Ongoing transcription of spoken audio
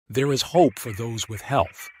There is hope for those with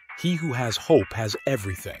health. He who has hope has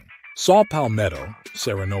everything. Saw palmetto,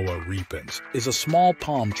 Serenoa repens, is a small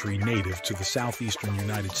palm tree native to the southeastern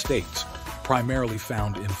United States, primarily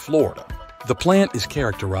found in Florida. The plant is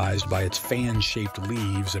characterized by its fan-shaped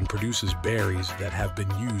leaves and produces berries that have been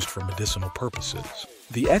used for medicinal purposes.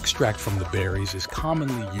 The extract from the berries is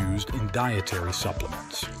commonly used in dietary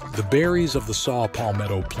supplements. The berries of the saw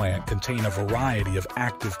palmetto plant contain a variety of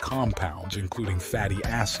active compounds, including fatty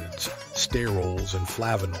acids, sterols, and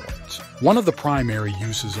flavonoids. One of the primary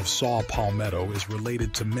uses of saw palmetto is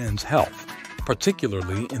related to men's health,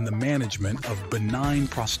 particularly in the management of benign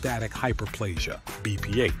prostatic hyperplasia,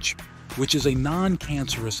 BPH, which is a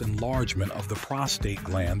non-cancerous enlargement of the prostate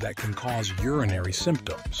gland that can cause urinary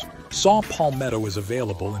symptoms. Saw palmetto is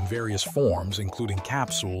available in various forms, including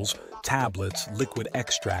capsules, tablets, liquid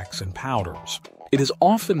extracts, and powders. It is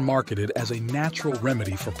often marketed as a natural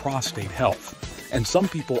remedy for prostate health, and some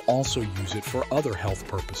people also use it for other health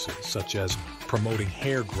purposes, such as promoting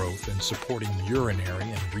hair growth and supporting urinary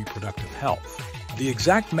and reproductive health. The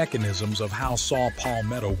exact mechanisms of how saw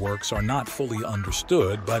palmetto works are not fully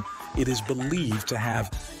understood, but it is believed to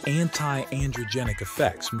have anti-androgenic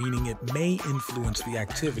effects, meaning it may influence the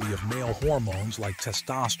activity of male hormones like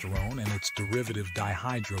testosterone and its derivative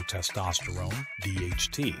dihydrotestosterone,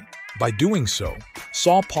 DHT. By doing so,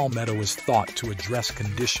 saw palmetto is thought to address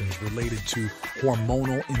conditions related to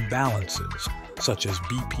hormonal imbalances, such as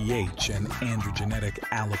BPH and androgenetic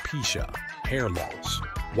alopecia, hair loss.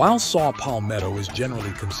 While saw palmetto is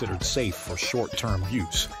generally considered safe for short-term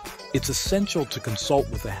use, it's essential to consult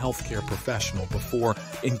with a healthcare professional before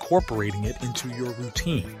incorporating it into your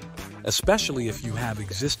routine, especially if you have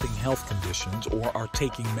existing health conditions or are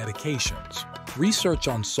taking medications. Research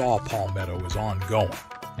on saw palmetto is ongoing,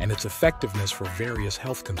 and its effectiveness for various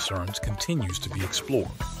health concerns continues to be explored.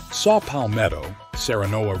 Saw palmetto,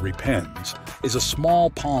 Serenoa repens, is a small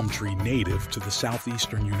palm tree native to the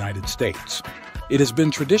southeastern United States. It has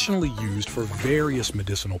been traditionally used for various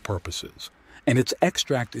medicinal purposes, and its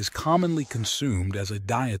extract is commonly consumed as a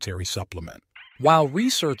dietary supplement. While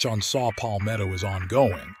research on saw palmetto is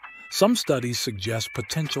ongoing, some studies suggest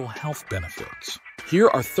potential health benefits. Here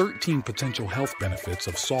are 13 potential health benefits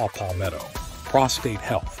of saw palmetto. Prostate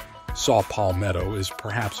health. Saw palmetto is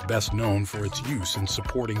perhaps best known for its use in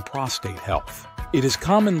supporting prostate health. It is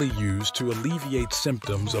commonly used to alleviate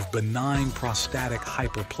symptoms of benign prostatic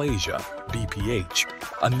hyperplasia, BPH,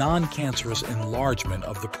 a non-cancerous enlargement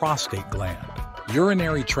of the prostate gland.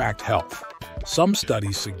 Urinary tract health. Some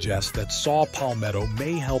studies suggest that saw palmetto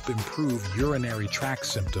may help improve urinary tract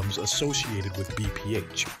symptoms associated with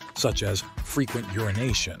BPH, such as frequent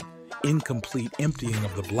urination, incomplete emptying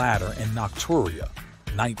of the bladder, and nocturia,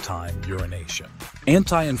 nighttime urination.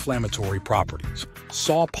 Anti-inflammatory properties.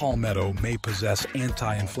 Saw palmetto may possess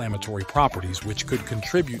anti-inflammatory properties which could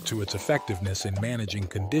contribute to its effectiveness in managing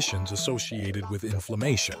conditions associated with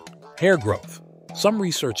inflammation. Hair growth. Some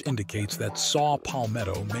research indicates that saw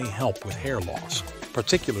palmetto may help with hair loss,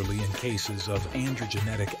 particularly in cases of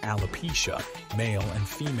androgenetic alopecia, male and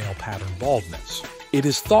female pattern baldness. It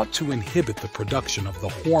is thought to inhibit the production of the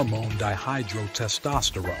hormone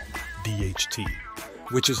dihydrotestosterone, DHT,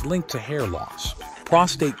 which is linked to hair loss.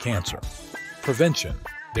 Prostate cancer. Prevention.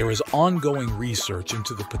 There is ongoing research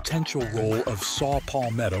into the potential role of saw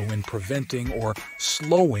palmetto in preventing or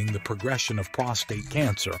slowing the progression of prostate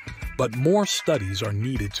cancer, but more studies are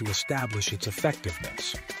needed to establish its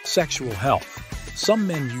effectiveness. Sexual health. Some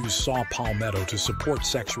men use saw palmetto to support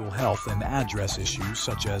sexual health and address issues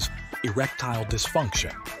such as erectile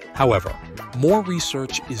dysfunction. However, more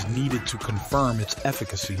research is needed to confirm its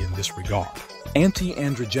efficacy in this regard.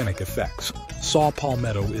 Anti-androgenic effects. Saw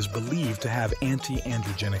palmetto is believed to have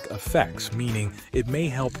anti-androgenic effects, meaning it may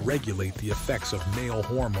help regulate the effects of male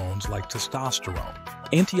hormones like testosterone.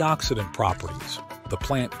 Antioxidant properties. The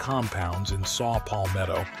plant compounds in saw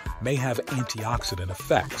palmetto may have antioxidant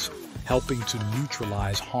effects, helping to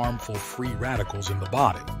neutralize harmful free radicals in the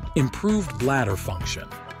body. Improved bladder function.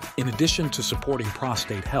 In addition to supporting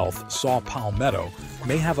prostate health, saw palmetto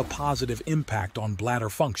may have a positive impact on bladder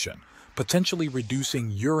function, potentially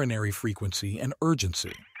reducing urinary frequency and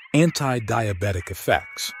urgency. Anti-diabetic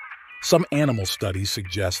effects. Some animal studies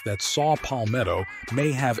suggest that saw palmetto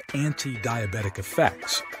may have anti-diabetic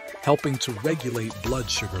effects, helping to regulate blood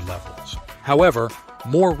sugar levels. However,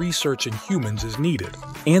 more research in humans is needed.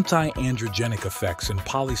 Anti-androgenic effects in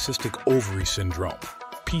polycystic ovary syndrome,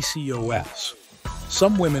 PCOS.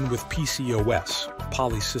 Some women with PCOS,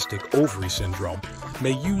 polycystic ovary syndrome,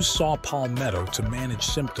 may use saw palmetto to manage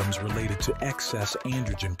symptoms related to excess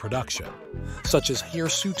androgen production, such as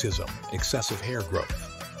hirsutism, excessive hair growth.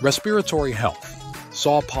 Respiratory health.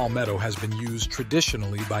 Saw palmetto has been used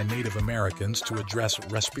traditionally by Native Americans to address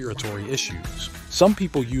respiratory issues. Some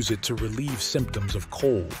people use it to relieve symptoms of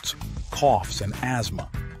colds, coughs, and asthma,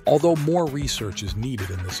 although more research is needed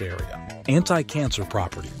in this area. Anti-cancer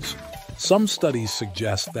properties. Some studies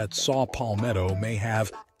suggest that saw palmetto may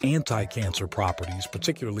have anti-cancer properties,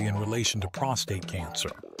 particularly in relation to prostate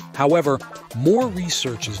cancer. However, more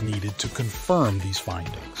research is needed to confirm these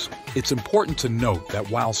findings. It's important to note that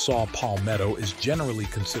while saw palmetto is generally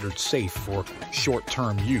considered safe for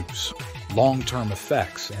short-term use, long-term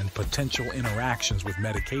effects and potential interactions with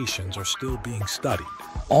medications are still being studied.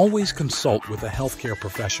 Always consult with a healthcare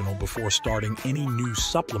professional before starting any new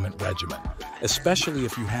supplement regimen, especially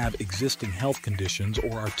if you have existing health conditions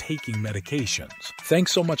or are taking medications.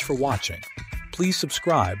 Thanks so much for watching. Please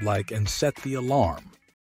subscribe, like, and set the alarm.